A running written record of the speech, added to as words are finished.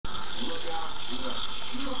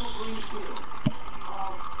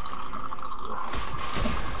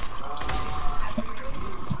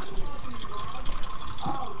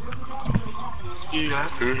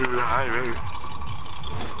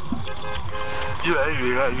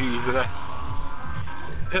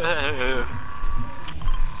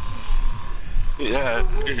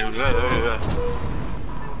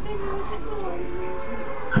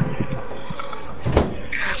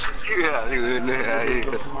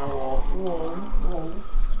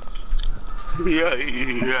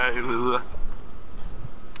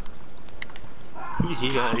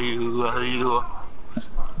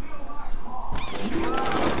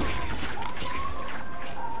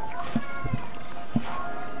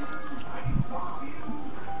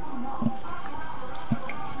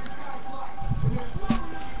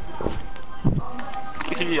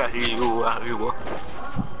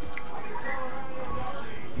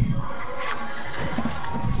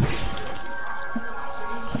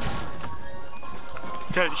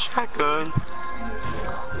Got a shotgun.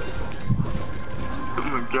 Oh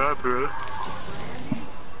my god, bro.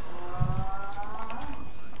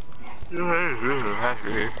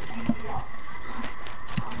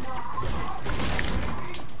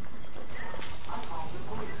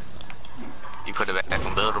 You put it back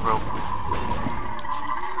on builder, bro.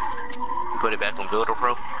 You put it back on builder,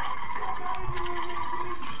 bro.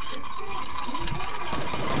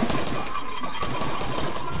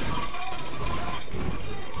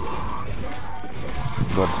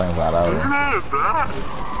 Good things out of it. You're bad.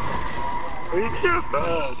 You're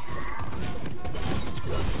bad.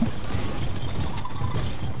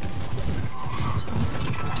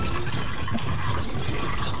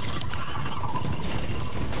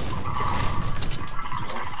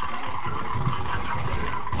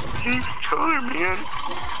 He's killer, man.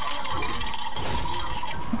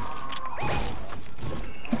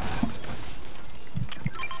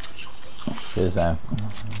 Here's that.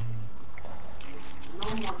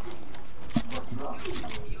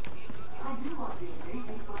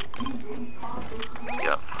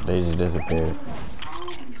 Yep. They just disappeared.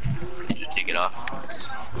 Did you take it off?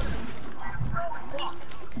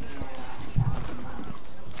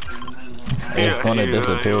 It's gonna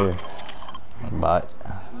disappear. But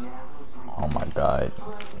oh my god.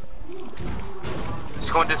 It's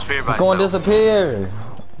gonna disappear by It's gonna itself. disappear.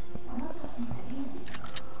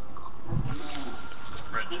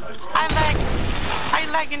 I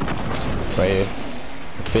lagging. Right here.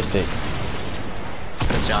 Fish stick.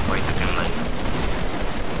 Good job, right there.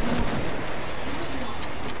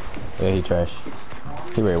 Yeah, he trash.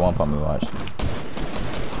 He ready one pump me, watch.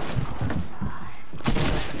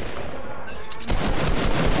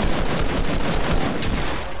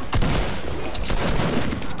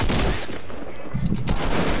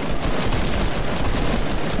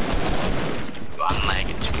 I'm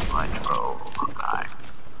lagging too much, bro. Oh my god.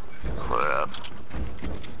 What up?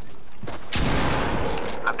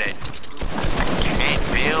 I'm dead. I can't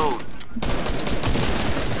build.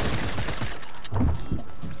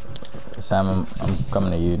 Sam, I'm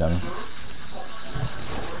coming to you, dummy.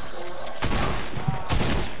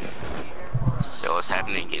 Yo, what's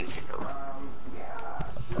happening again?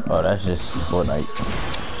 Oh, that's just Fortnite.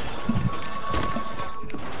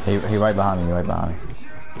 He right behind me, he right behind me.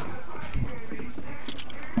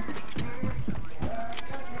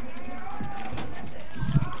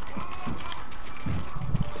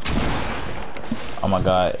 Oh my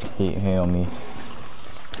god, he on me.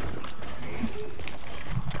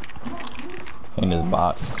 In this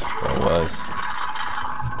box, where it was.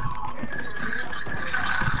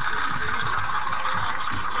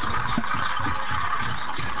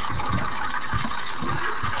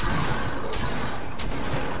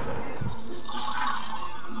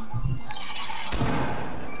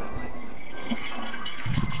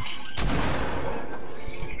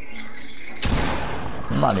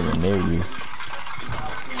 I'm not even near you.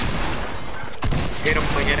 Hit him.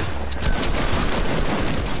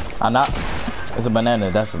 I'm not. It's a banana.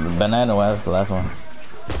 That's a banana. That's the last one.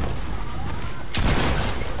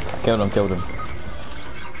 Killed him.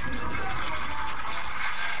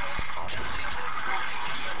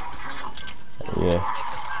 Yeah.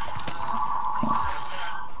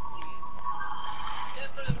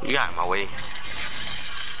 You got in my way.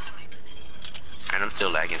 And I'm still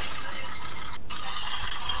lagging.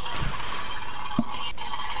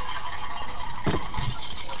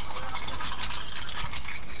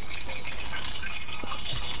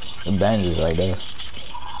 The bandage is right there.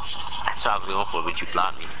 That's what I was going for, but you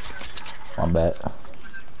blocked me. My bad.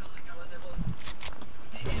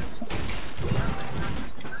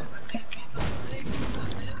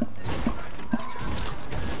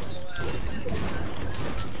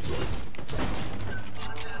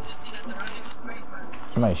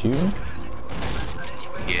 Somebody shooting?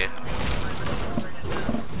 Yeah.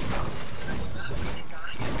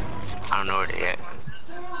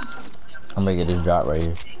 I'm gonna get this drop right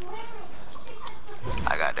here.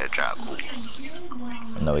 I got that drop.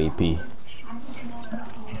 No AP.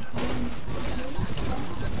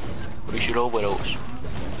 We should overdose.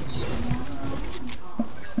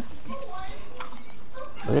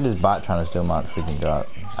 Look at this bot trying to steal my freaking drop.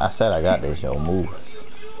 I said I got this, yo. Move.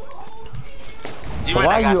 So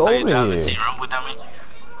why are you over here?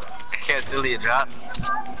 I can't steal your drop.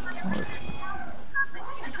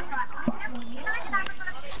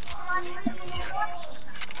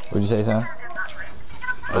 What'd you say, son?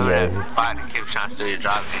 Oh yeah. Bot kept trying to steal your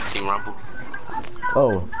drop in Team Rumble.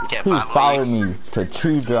 Oh, he followed me to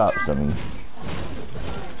 2 drops. I mean.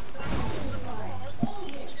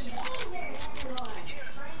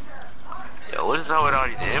 Yo, what is up with all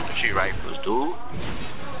these infantry rifles, dude?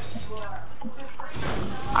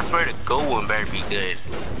 I swear the gold one better be good.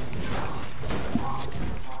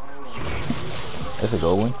 That's a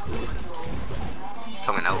gold one?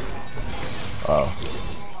 Coming out. Oh.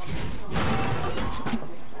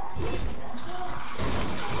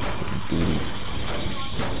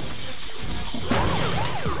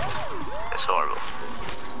 It's horrible.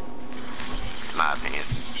 In my opinion.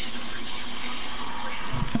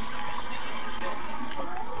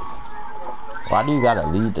 Why do you gotta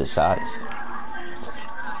lead the shots?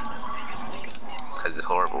 Cause it's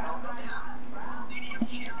horrible.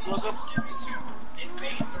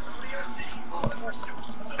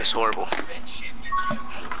 It's horrible.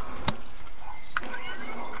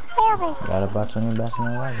 Horrible. Got a bunch on your best in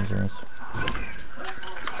my life, dreams.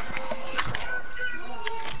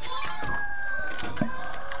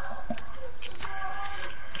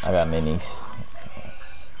 I got minis.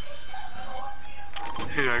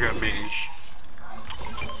 Yeah, I got minis.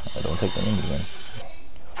 I don't take the minis then.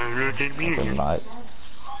 I'm gonna take minis. You're not.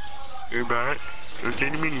 You're bad. Don't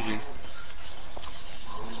take the minis in.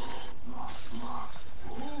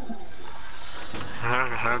 I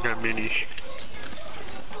got minis.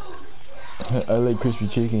 I like crispy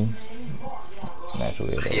chicken.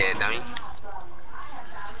 Naturally, I Yeah, dummy.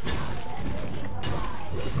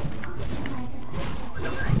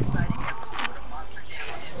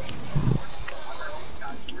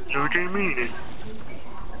 Don't take me in.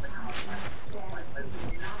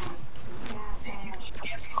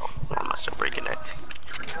 Oh, I must have breaking that.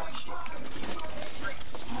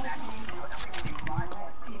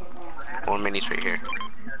 More minis right here.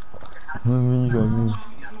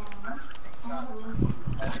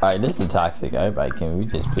 Alright, this is toxic. Everybody, can we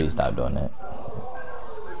just please stop doing that?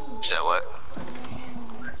 Said what?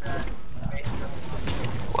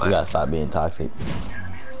 What? You gotta stop being toxic.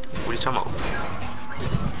 What are you talking about?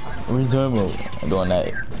 What are you talking about? I'm doing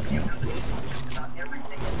that.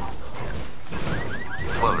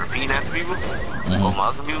 What, repeating after people? Or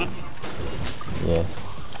mocking people? Yeah.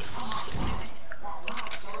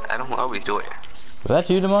 I don't always do it. Was that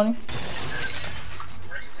you, Demoni?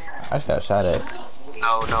 I just got shot at.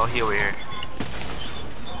 No, he over here.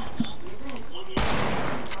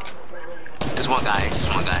 Just one guy,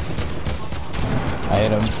 I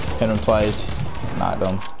hit him twice. Knocked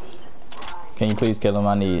him. Can you please kill him?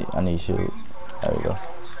 I need shield. There we go.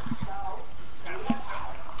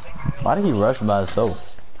 Why did he rush by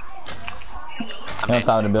himself? He on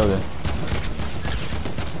top of the building.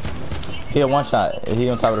 He had one shot. He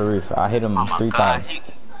on top of the roof. I hit him 3 times.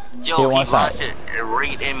 Yo, he one shot. It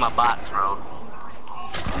right in my box, bro.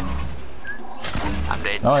 I'm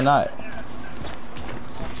dead. No, he's not.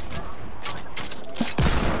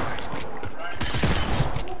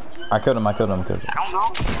 I killed him. I don't know.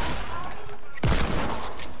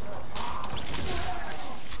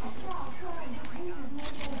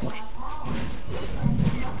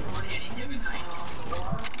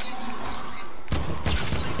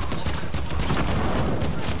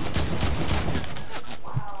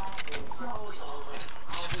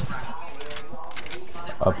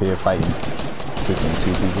 Up here fighting. Freaking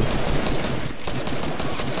 2 people.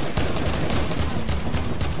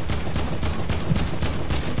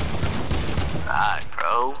 God,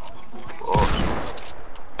 bro. Oh.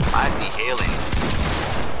 Why is he healing?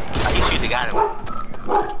 I you should have got him.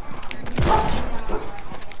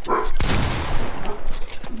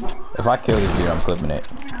 If I kill this dude, I'm clipping it.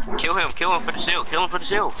 Kill him for the shield, kill him for the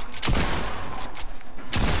shield.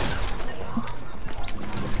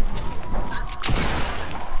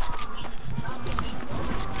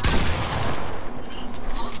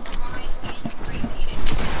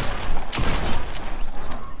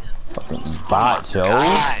 Bot, yo.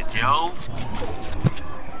 God, yo.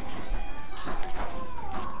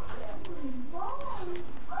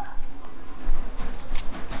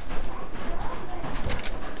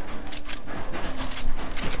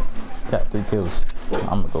 Got 3 kills.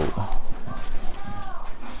 I'm gonna go.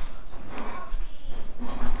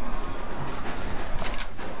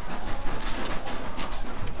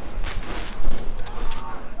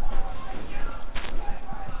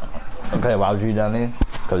 Why was you down there?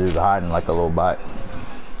 Cause he was hiding like a little bot.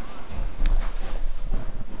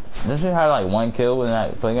 Didn't you have like 1 kill in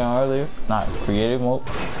that playground earlier? Not creative mode?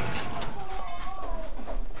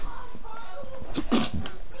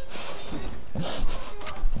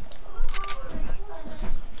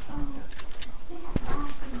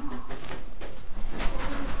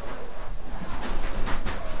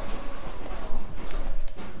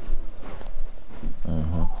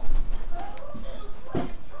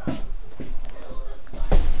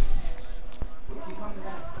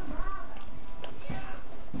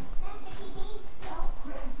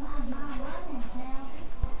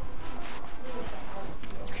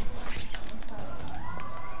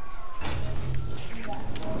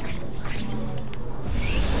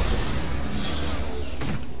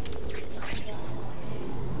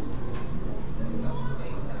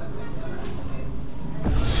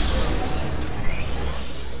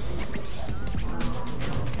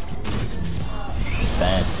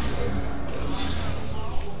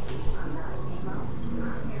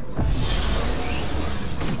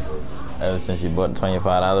 Ever since you bought the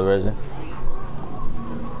 $25 version.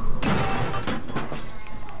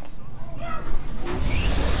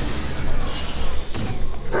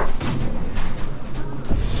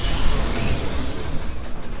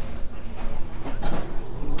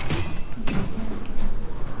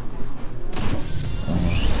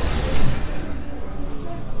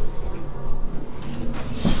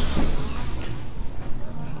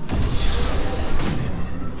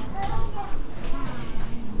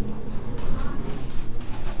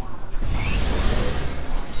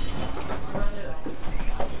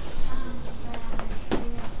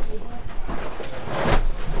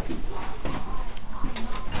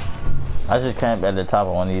 I just camped at the top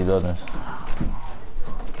of one of these buildings.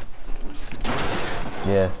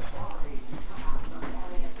 Yeah.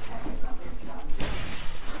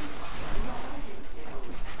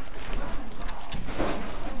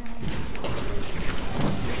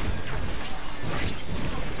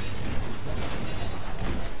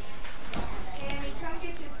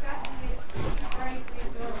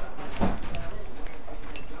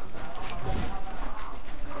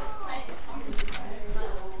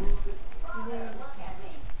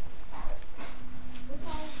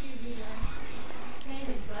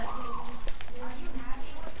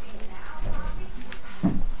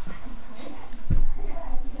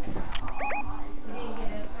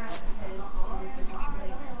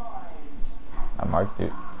 I marked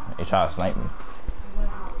it. They tried to snipe me.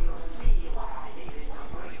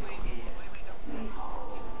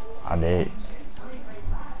 I did.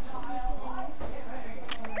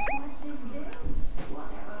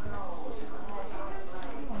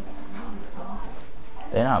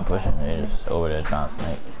 They're not pushing, they're just over there trying to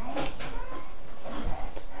snipe.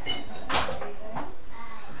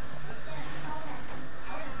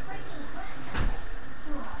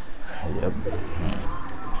 Yep.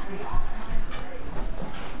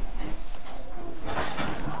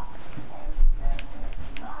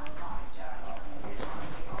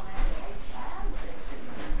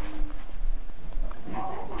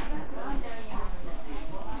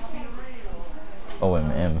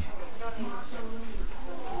 OMM.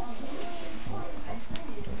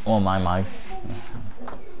 Oh my. My.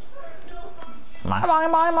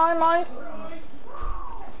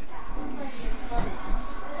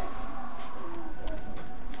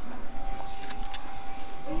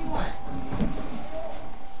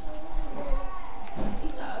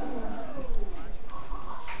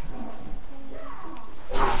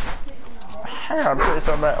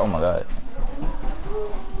 Oh my god.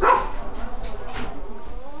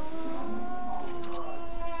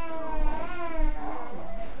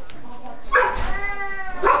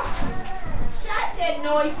 Shut that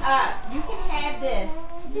noise up. You can have this.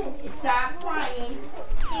 Stop crying.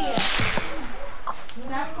 Here.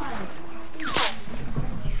 Stop crying.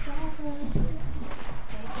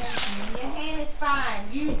 Your hand is fine.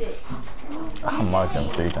 Use it. I marked him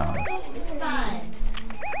 3 times. It's fine.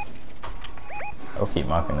 I'll keep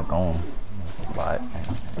marking the cone. But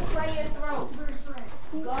Spray your throat.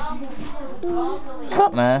 what's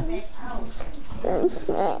up, man? What's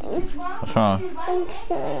wrong?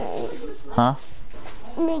 Huh?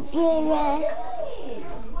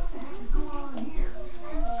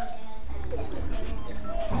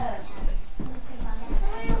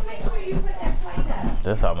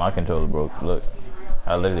 That's how my controller broke. Look,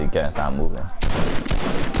 I literally can't stop moving.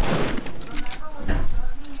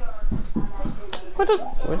 What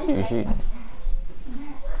are you shooting?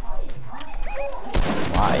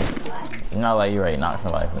 Why? It's not like you ready to knock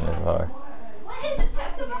somebody from this far. What is the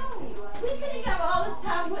testimony? We've been together all this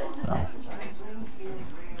time. What is the testimony?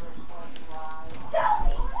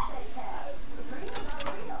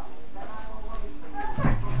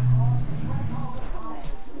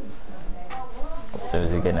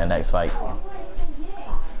 the next fight.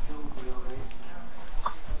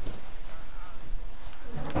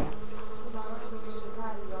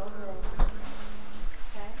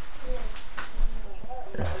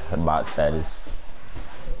 Bot status.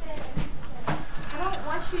 I don't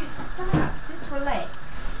want you to stop. Just relax.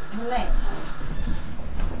 Relax.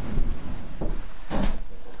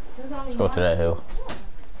 Let's go to that hill.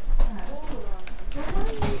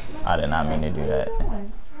 I did not mean to do that.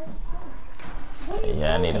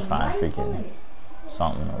 Yeah, I need to find freaking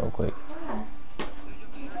something real quick.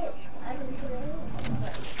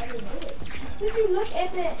 Did you look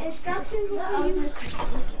at the instructions?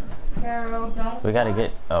 Girl, don't. We gotta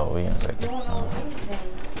get. Oh, we in the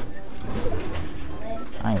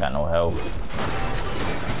I ain't got no help.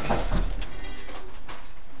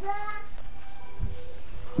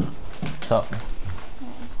 So,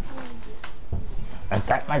 I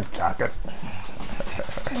got my jacket.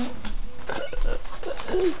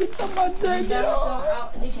 Get my jacket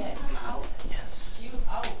off. Yes.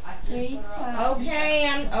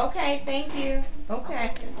 Okay, thank you.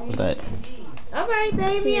 Okay. What's that? All right,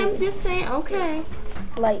 baby, I'm just saying, okay.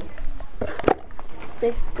 Lights.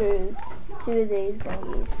 6 screws. 2 of these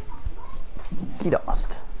bungees. Get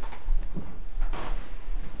lost.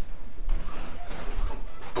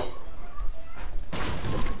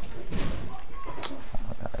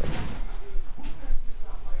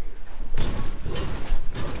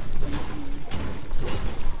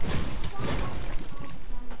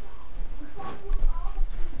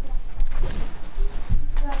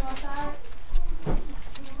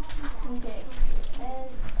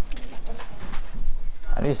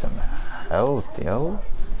 I need some health, yo.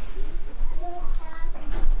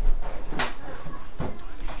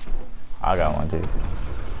 I got one too.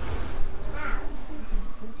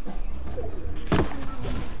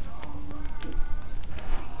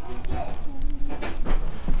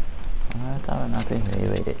 I thought nothing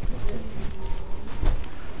related.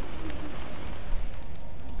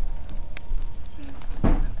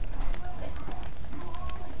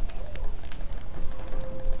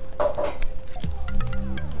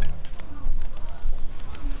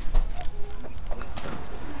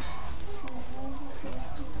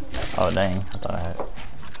 Oh dang, I thought I had it.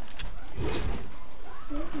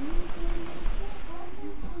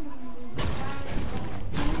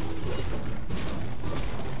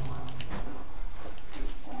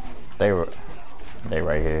 They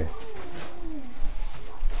right here.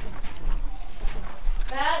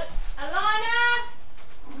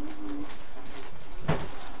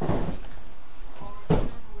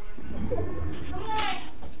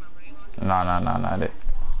 Alana! No.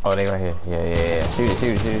 Oh, they right here. Yeah. Shoot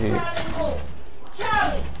it.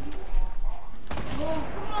 Charlie!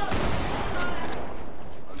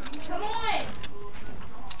 Come on!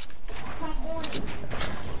 Come on!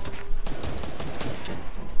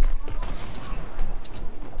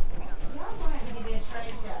 Y'all going to get this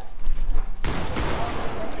straight up.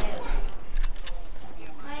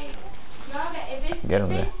 Like, y'all got, if it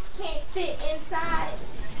can't fit inside,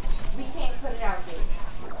 we can't put it out there.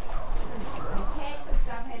 We can't put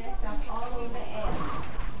stuff in and stuff all over the air.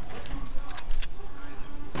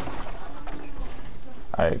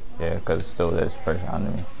 Alright, yeah, because still there's pressure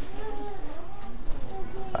under me.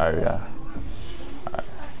 Alright, yeah. Alright.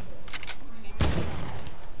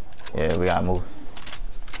 Yeah, we gotta move.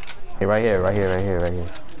 Hey, right here.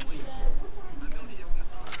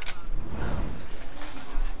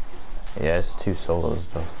 Yeah, it's 2 solos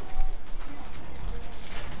though.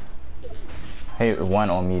 Hey, one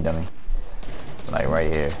on me, dummy. Like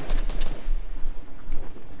right here.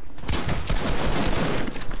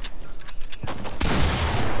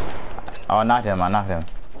 Oh, I knocked him. I'm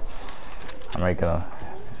ready to kill him.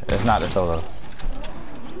 It's not the solo.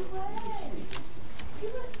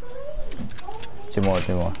 2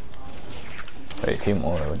 more. Wait, 2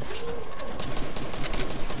 more.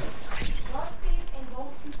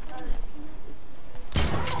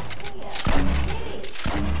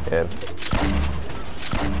 Yep.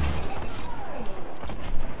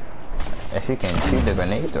 If you can shoot the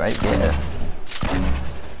grenades right there.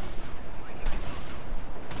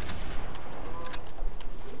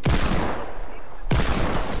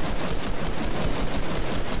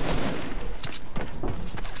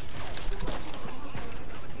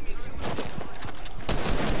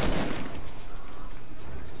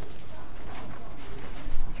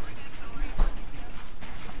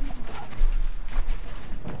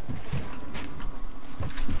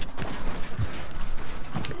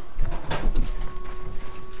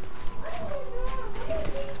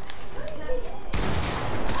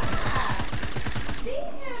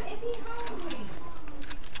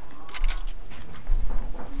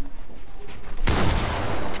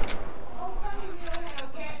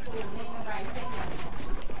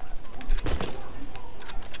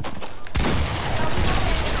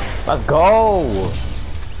 Let's go.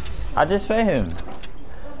 I just fed him.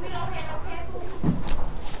 We don't have no cat food.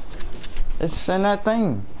 It's in that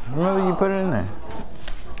thing. Remember you put it in there.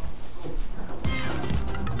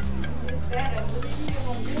 It's better. But then you give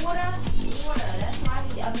them water. That's why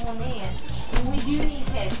I'm on there. And we do need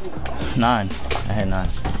cat food. 9. I had 9.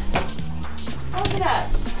 Hold it up.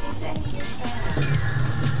 He said he just found.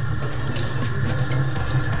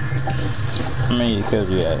 How many kills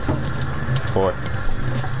you had? 4.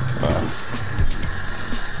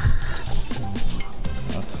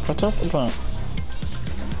 What's up with that?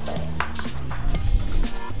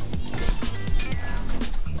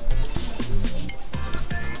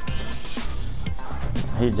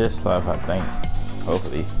 He just left, I think.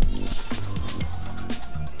 Hopefully.